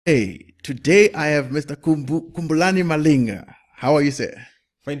Hey, today I have Mr. Kumbulani Malinga. How are you, sir?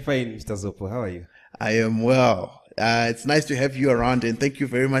 Fine, Mr. Zopo. How are you? I am well. It's nice to have you around, and thank you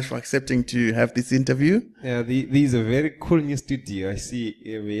very much for accepting to have this interview. Yeah, this is a very cool new studio. I see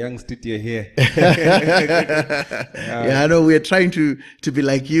a young studio here. Yeah, I know we're trying to be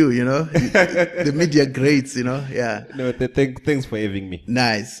like you, the media greats, yeah. No, thanks for having me.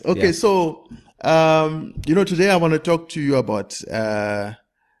 Nice. Okay, yeah. So, today I want to talk to you about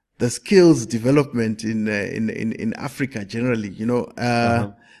the skills development in Africa generally.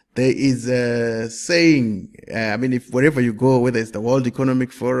 There is a saying, if wherever you go, whether it's the World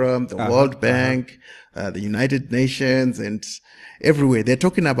Economic Forum, the World Bank, the United Nations, and everywhere, they're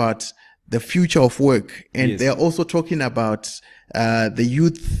talking about the future of work. And they're also talking about the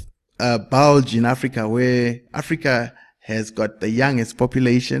youth bulge in Africa, where Africa has got the youngest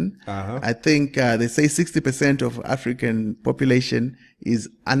population. I think they say 60% of African population is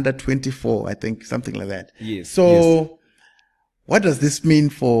under 24, I think, something like that. Yes. So what does this mean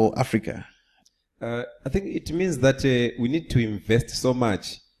for Africa? I think it means that we need to invest so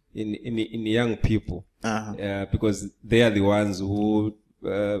much in young people because they are the ones who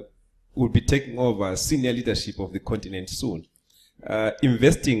will be taking over senior leadership of the continent soon.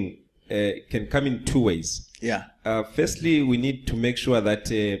 Investing can come in two ways. Yeah. Firstly, we need to make sure that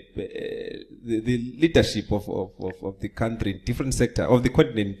the leadership of the country in different sectors, of the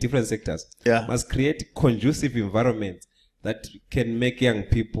continent in different sectors, must create conducive environment that can make young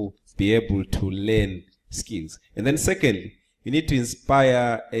people be able to learn skills. And then secondly, we need to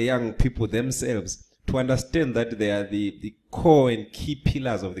inspire young people themselves to understand that they are the core and key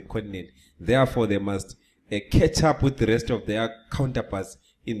pillars of the continent. Therefore, they must catch up with the rest of their counterparts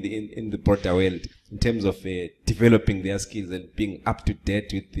in the broader world in terms of developing their skills and being up to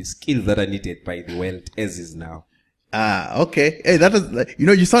date with the skills that are needed by the world as is now. Okay. Hey, that is,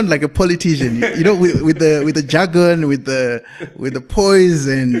 you sound like a politician, with the jargon, with the poise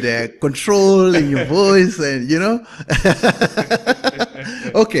and control in your voice, and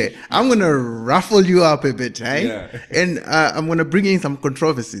Okay, I'm gonna ruffle you up a bit, right? Yeah. And I'm gonna bring in some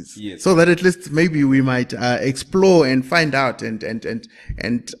controversies, yes, so that at least maybe we might explore and find out and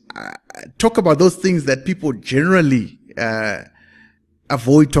talk about those things that people generally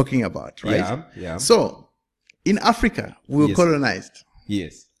avoid talking about, right? Yeah. Yeah. So, in Africa, we were colonized.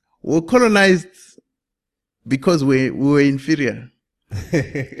 Yes. We were colonized because we were inferior.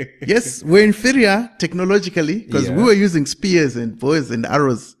 Yes, we're inferior technologically because we were using spears and bows and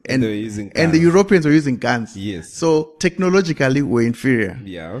arrows, and the Europeans were using guns. Yes. So technologically, we're inferior.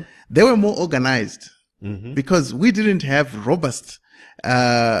 Yeah. They were more organized because we didn't have robust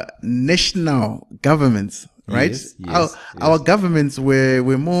national governments. Right? Yes, our governments were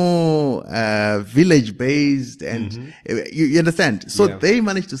more village based, and you understand. So they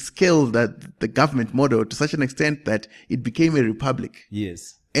managed to scale the government model to such an extent that it became a republic.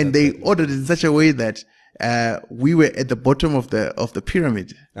 Yes, and they ordered it in such a way that we were at the bottom of the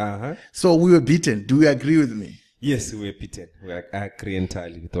pyramid. So we were beaten. Do you agree with me? Yes, we were beaten. I agree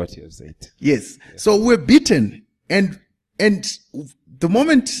entirely with what you have said. Yes. So we're beaten, and the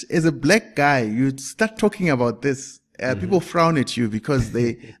moment as a black guy you start talking about this, people frown at you because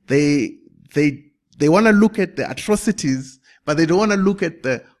they want to look at the atrocities, but they don't want to look at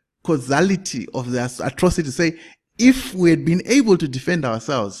the causality of the atrocity. Say, if we had been able to defend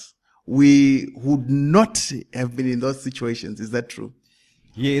ourselves, we would not have been in those situations. Is that true?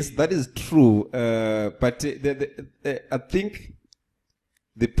 Yes, that is true. But I think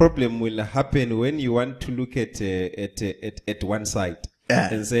the problem will happen when you want to look at one side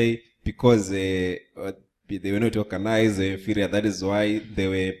and say, because they were not organized, inferior, that is why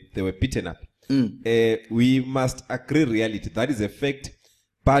they were beaten up. We must agree reality. That is a fact,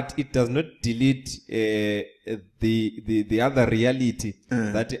 but it does not delete the other reality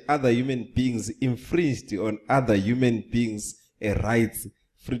that other human beings infringed on other human beings' rights,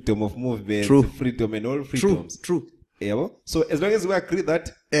 freedom of movement, freedom and all freedoms. True. Yeah, so as long as we agree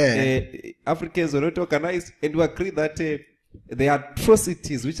that Africans are not organized, and we agree that there are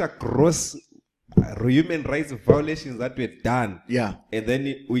atrocities which are gross human rights violations that were done, and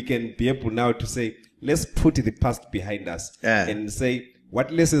then we can be able now to say, let's put the past behind us and say,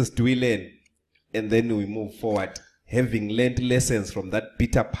 what lessons do we learn? And then we move forward, having learned lessons from that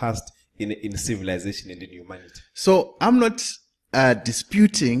bitter past in civilization and in humanity. So I'm not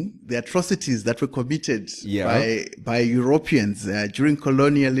disputing the atrocities that were committed by Europeans during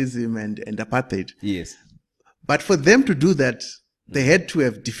colonialism and apartheid. Yes. But for them to do that, they had to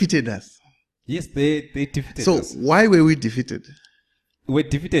have defeated us. Yes, they defeated us. So why were we defeated? We were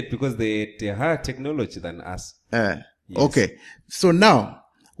defeated because they had higher technology than us. Yes. Okay. So now,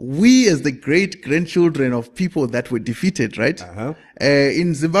 we as the great grandchildren of people that were defeated, right?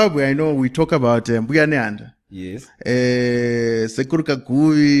 In Zimbabwe, I know we talk about Mbuyaneanda. Yes. Sekuruka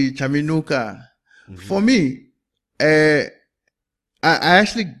Gui, Chaminuka. For me, I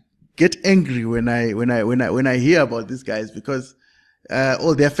actually get angry when I hear about these guys because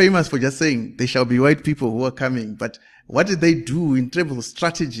they're famous for just saying they shall be white people who are coming, but what did they do in terms of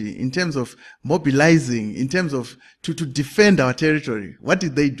strategy, in terms of mobilizing, in terms of to defend our territory? What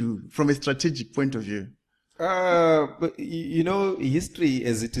did they do from a strategic point of view? But history,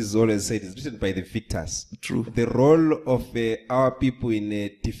 as it is always said, is written by the victors. True. The role of our people in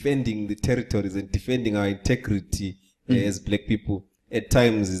defending the territories and defending our integrity as black people at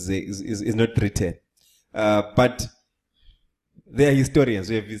times is not written. But they are historians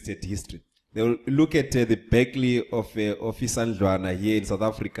who have visited history. They will look at the Berkeley of Isandlwana here in South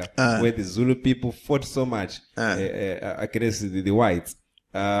Africa, where the Zulu people fought so much against the whites.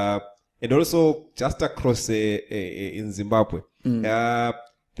 And also just across in Zimbabwe. The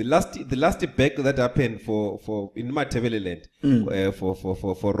last battle that happened for in Matebeleland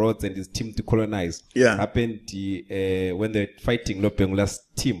for Rhodes and his team to colonize happened when they were fighting Lopengula's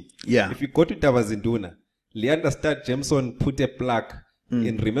team. If you go to Davazinduna, Leander Stad Jameson put a plaque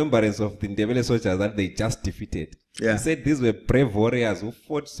in remembrance of the Ndebele soldiers that they just defeated. He said these were brave warriors who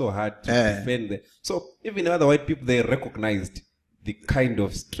fought so hard to defend them. So even other white people, they recognized the kind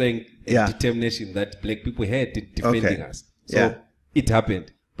of strength and determination that black people had in defending us. So it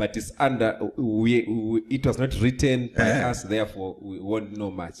happened, but it's it was not written by us, therefore we won't know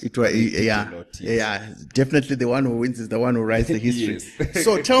much. It was definitely the one who wins is the one who writes the history.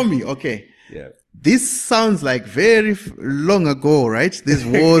 So tell me, this sounds like very long ago, right? These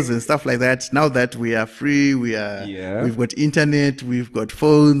wars and stuff like that. Now that we are free, we've got internet, we've got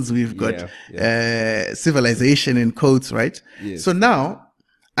phones, we've got civilization in quotes, right? So now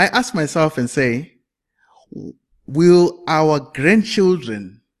I ask myself and say, will our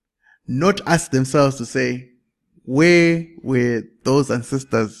grandchildren not ask themselves to say, where were those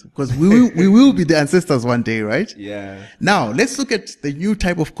ancestors? Because we will be the ancestors one day, right? Now, let's look at the new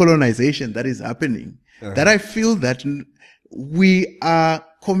type of colonization that is happening. That I feel that we are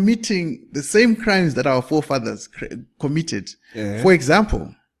committing the same crimes that our forefathers committed. For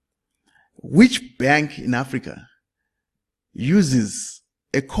example, which bank in Africa uses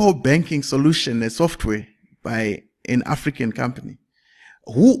a core banking solution, a software by an African company?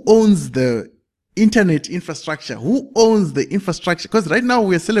 Who owns the internet infrastructure? Who owns the infrastructure? Because right now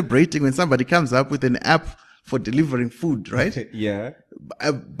we're celebrating when somebody comes up with an app for delivering food, right?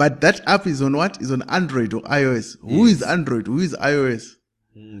 But that app is on what? Is on Android or iOS. Who is Android? Who is iOS?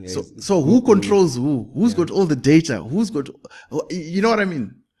 So who controls who? Who's got all the data? Who's got, you know what I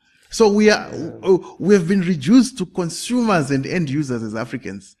mean? So we have been reduced to consumers and end users as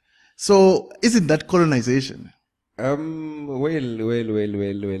Africans. So isn't that colonization? I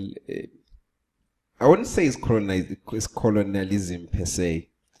wouldn't say it's colonialism per se.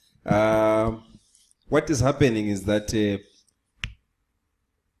 What is happening is that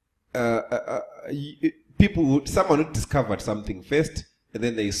someone who discovered something first, and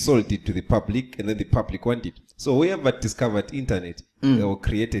then they sold it to the public, and then the public wanted it. So whoever discovered internet or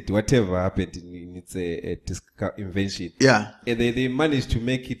created whatever happened in its invention, and they managed to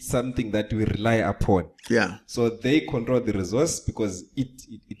make it something that we rely upon. So they control the resource because it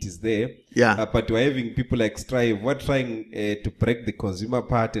is there. But we're having people like Strive, we're trying to break the consumer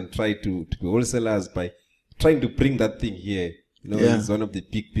part and try to be wholesalers by trying to bring that thing here. He's one of the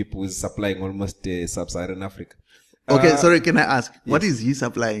big people who's supplying almost sub-Saharan Africa. Okay, sorry, can I ask, what is he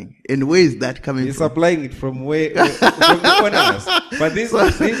supplying? And where is that coming from? He's supplying it from from the owners. But this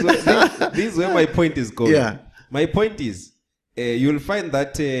is where my point is going. My point is, you'll find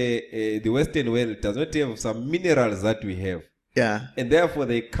that the Western world does not have some minerals that we have. And therefore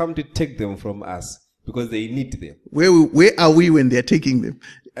they come to take them from us because they need them. Where are we when they're taking them?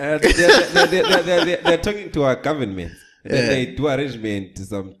 They're talking to our government. And then they do arrangements,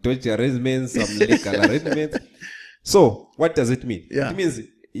 some dodgy arrangements, some legal arrangements. So, what does it mean? It means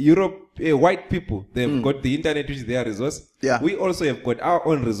Europe, white people, they've got the internet, which is their resource. We also have got our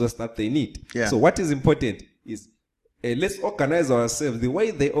own resource that they need. So, what is important is let's organize ourselves the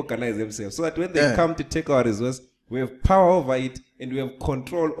way they organize themselves, so that when they come to take our resource, we have power over it and we have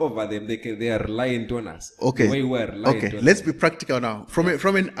control over them. They are reliant on us. The way we are reliant on let's be practical now.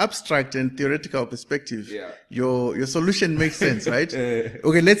 From an abstract and theoretical perspective, your solution makes sense, right?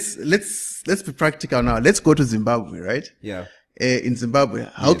 Okay, let's be practical now. Let's go to Zimbabwe, right? In Zimbabwe,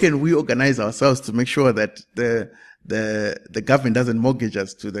 how can we organize ourselves to make sure that the government doesn't mortgage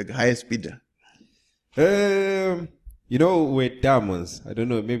us to the highest bidder? You know, where diamonds, I don't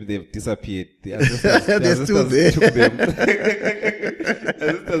know, maybe they've disappeared. The ancestors, They're still there. took them.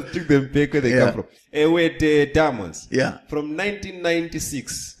 Ancestors took them back where they come from. Where the diamonds. Yeah. From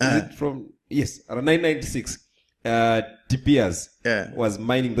 1996. Is it from, yes, around 1996. De Beers was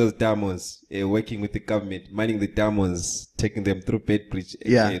mining those diamonds, working with the government, mining the diamonds, taking them through Bedbridge,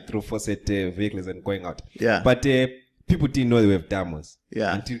 through Fawcett vehicles and going out. Yeah. But people didn't know they were diamonds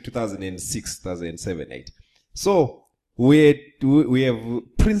until 2006, 2007, 8. So we have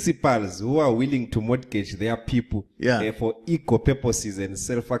principals who are willing to mortgage their people for eco purposes and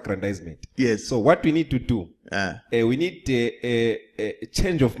self-aggrandizement. Yes. So what we need to do, we need a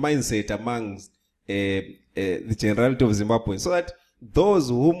change of mindset amongst the generality of Zimbabwe, so that those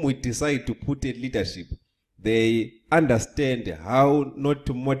whom we decide to put in leadership, they understand how not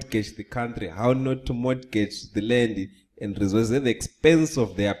to mortgage the country, how not to mortgage the land and resources at the expense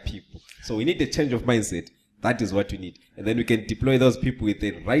of their people. So we need a change of mindset. That is what we need. And then we can deploy those people with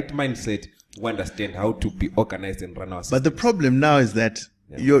the right mindset who understand how to be organized and run our systems. But the problem now is that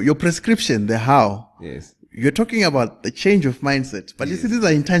your prescription, the how, you're talking about the change of mindset. But you see, these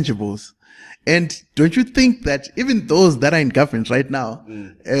are intangibles. And don't you think that even those that are in government right now,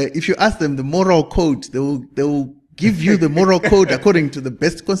 if you ask them the moral code, they will give you the moral code according to the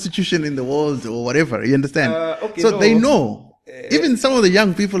best constitution in the world or whatever. You understand? They know. Even some of the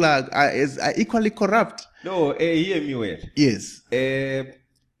young people are equally corrupt. No, hear me well. Yes.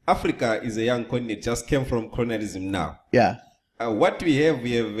 Africa is a young continent, just came from colonialism now. Yeah. What we have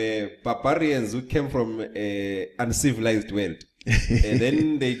barbarians who came from uncivilized world. And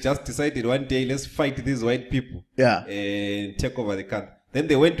then they just decided one day, let's fight these white people. And take over the country. Then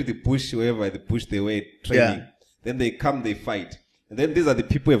they went to the bush, wherever the bush they were training. Then they come, they fight. And then these are the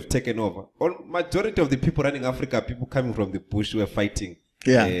people who have taken over. Majority of the people running Africa are people coming from the bush who are fighting.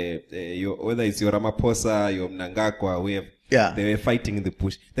 Whether it's your Ramaphosa, your Mnangagwa, they were fighting in the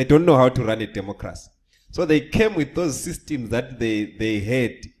bush. They don't know how to run a democracy. So they came with those systems that they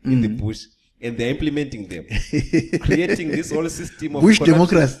had in the bush, and they're implementing them, creating this whole system of bush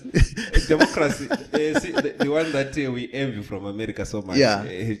democracy. Democracy, the one that we envy from America so much.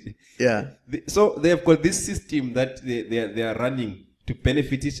 So they've got this system that they are running to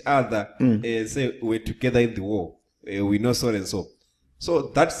benefit each other. Say we're together in the war. We know so and so.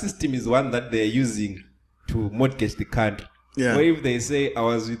 So that system is one that they're using to mortgage the country. Where if they say, I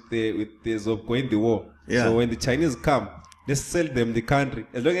was with the Zobko in the war. So when the Chinese come, let's sell them the country.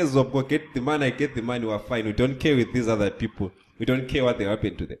 As long as Zobko get the money, I get the money, we're fine. We don't care with these other people. We don't care what they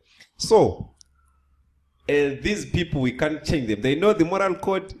happen to them. So these people, we can't change them. They know the moral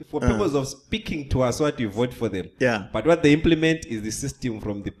code for purpose of speaking to us what we vote for them. But what they implement is the system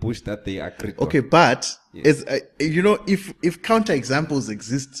from the push that they agree on. Okay, but as if counter examples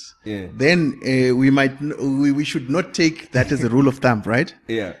exist, then we should not take that as a rule of thumb, right?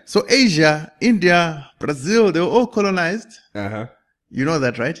 So Asia, India, Brazil, they were all colonized. You know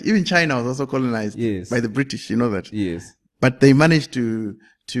that, right? Even China was also colonized by the British. You know that. But they managed to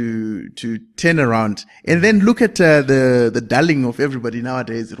turn around. And then look at the darling of everybody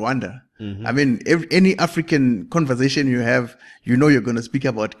nowadays, Rwanda. I mean, any African conversation you have, you know you're going to speak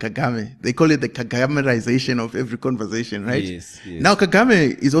about Kagame. They call it the Kagamerization of every conversation, right? Now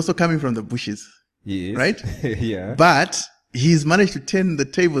Kagame is also coming from the bushes, right? But he's managed to turn the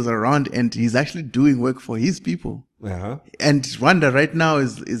tables around, and he's actually doing work for his people. And Rwanda right now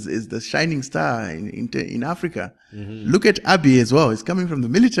is the shining star in Africa. Look at Abiy as well. He's coming from the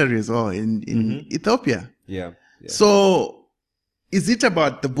military as well in Ethiopia. So is it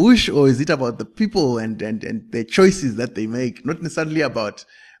about the bush, or is it about the people and the choices that they make? Not necessarily about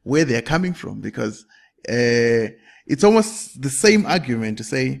where they're coming from, because it's almost the same argument to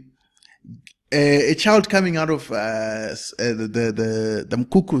say a child coming out of the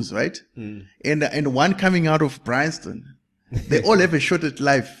Mkukus, right? And one coming out of Bryanston. They all have a shot at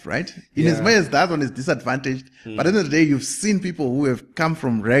life, right? In as much as that one is disadvantaged. But at the end of the day, you've seen people who have come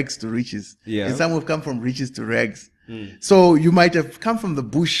from rags to riches. And some have come from riches to rags. So you might have come from the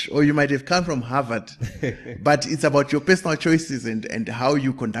bush, or you might have come from Harvard. But it's about your personal choices and how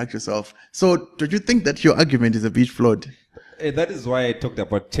you conduct yourself. So don't you think that your argument is a bit flawed? That is why I talked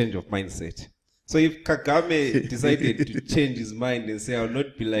about change of mindset. So if Kagame decided to change his mind and say, I'll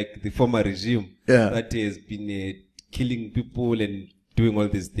not be like the former regime that has been killing people and doing all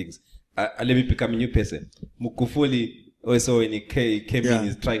these things, let me become a new person. Mukufuli also, when he came in,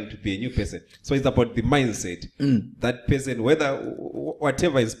 is trying to be a new person. So it's about the mindset. That person,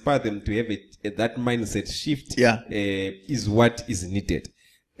 whatever inspired them to have that mindset shift is what is needed.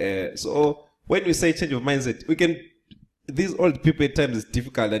 So when we say change of mindset, these old people at times is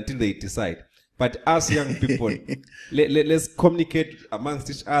difficult until they decide. But us young people, let's communicate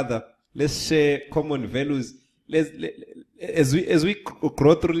amongst each other. Let's share common values. As we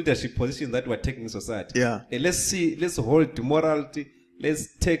grow through leadership positions that we're taking in society. Let's hold morality. Let's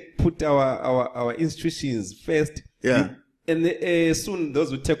put our institutions first. And soon those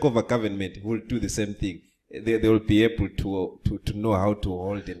who take over government will do the same thing. They will be able to know how to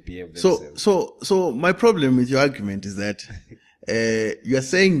hold and behave themselves. So my problem with your argument is that you are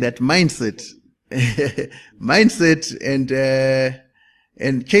saying that mindset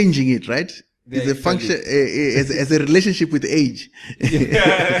and changing it, right? Is a function as a relationship with age.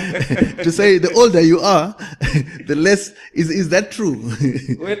 To say the older you are, the less is that true?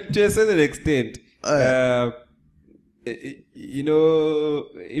 Well, to a certain extent, you know,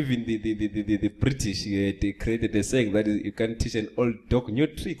 even the British they created a saying that you can't teach an old dog new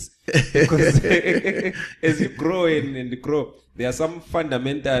tricks, because as you grow and grow, there are some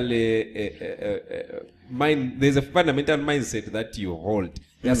fundamental there's a fundamental mindset that you hold.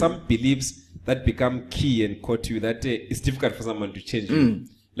 There are some beliefs that become key and core to you that it's difficult for someone to change you.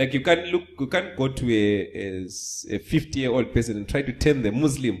 Like you can't go to a 50-year-old person and try to turn them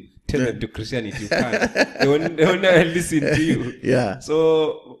to Christianity. You can't. They won't listen to you.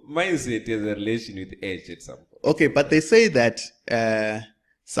 So mindset is a relation with age at some point. Okay, but they say that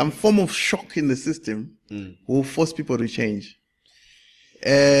some form of shock in the system will force people to change.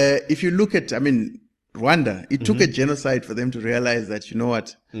 If you look at, Rwanda, it took a genocide for them to realize that, you know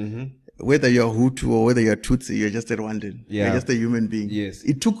what, whether you're Hutu or whether you're Tutsi, you're just a Rwandan. You're just a human being. Yes.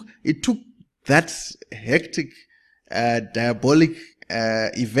 It took that hectic, diabolic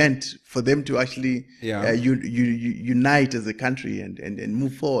event for them to actually unite as a country and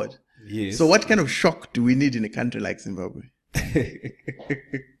move forward. Yes. So what kind of shock do we need in a country like Zimbabwe?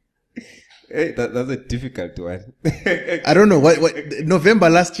 That's a difficult one. I don't know. What November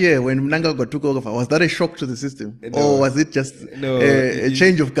last year when Mnangagwa took over, was that a shock to the system? No. Or was it just a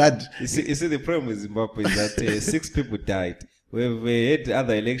change of guard? You see, the problem with Zimbabwe is that 6 people died. We've had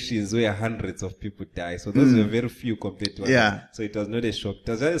other elections where hundreds of people died. So those were very few compared to others. So it was not a shock. It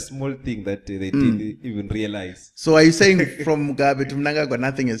was just a small thing that they didn't even realize. So are you saying from Mugabe to Mnangagwa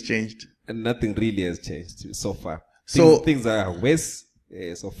nothing has changed? And nothing really has changed so far. Things are worse.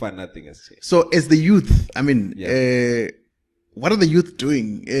 So far, nothing has changed. So, as the youth, what are the youth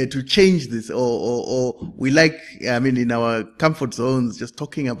doing to change this? Or we in our comfort zones, just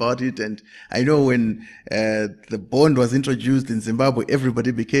talking about it. And I know when the bond was introduced in Zimbabwe,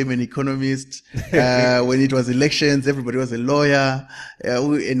 everybody became an economist. When it was elections, everybody was a lawyer.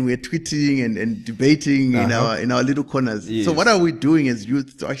 And we're tweeting and debating in our little corners. Yes. So, what are we doing as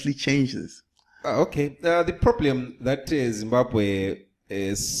youth to actually change this? Okay. The problem that Zimbabwe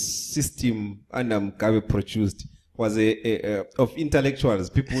system under Mugabe produced was of intellectuals.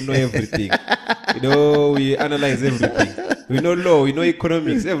 People who know everything. We analyze everything. We know law, we know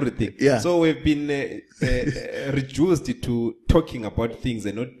economics, everything. So we've been reduced to talking about things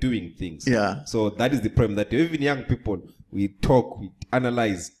and not doing things. So that is the problem, that even young people, we talk, we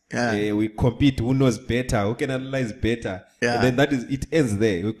analyze, we compete, who knows better, who can analyze better. And then it ends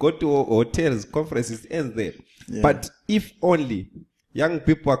there. We go to hotels, conferences, it ends there. But if only young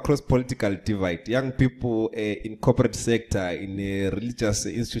people across political divide, young people in corporate sector, in religious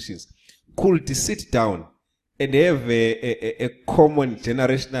institutions, could sit down and have a common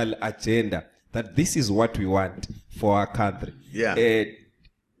generational agenda that this is what we want for our country.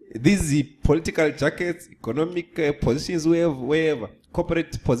 These political jackets, economic positions, wherever,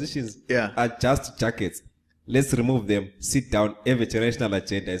 corporate positions are just jackets. Let's remove them, sit down, have a generational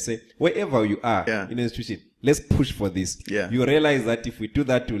agenda and say, wherever you are in an institution, let's push for this. You realize that if we do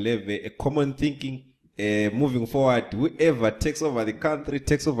that, we'll have a common thinking moving forward. Whoever takes over the country,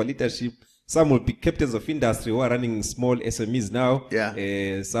 takes over leadership. Some will be captains of industry who are running small SMEs now.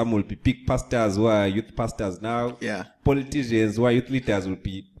 Some will be big pastors who are youth pastors now. Politicians who are youth leaders will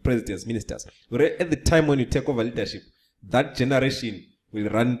be presidents, ministers. At the time when you take over leadership, that generation will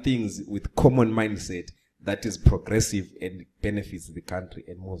run things with common mindset that is progressive and benefits the country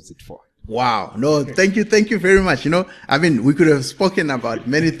and moves it forward. Wow. No, thank you very much. We could have spoken about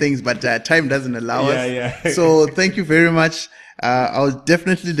many things, but time doesn't allow us. So thank you very much. I'll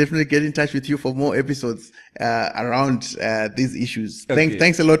definitely get in touch with you for more episodes around these issues.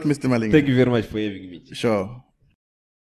 Thanks a lot, Mr. Malinga. Thank you very much for having me. Sure.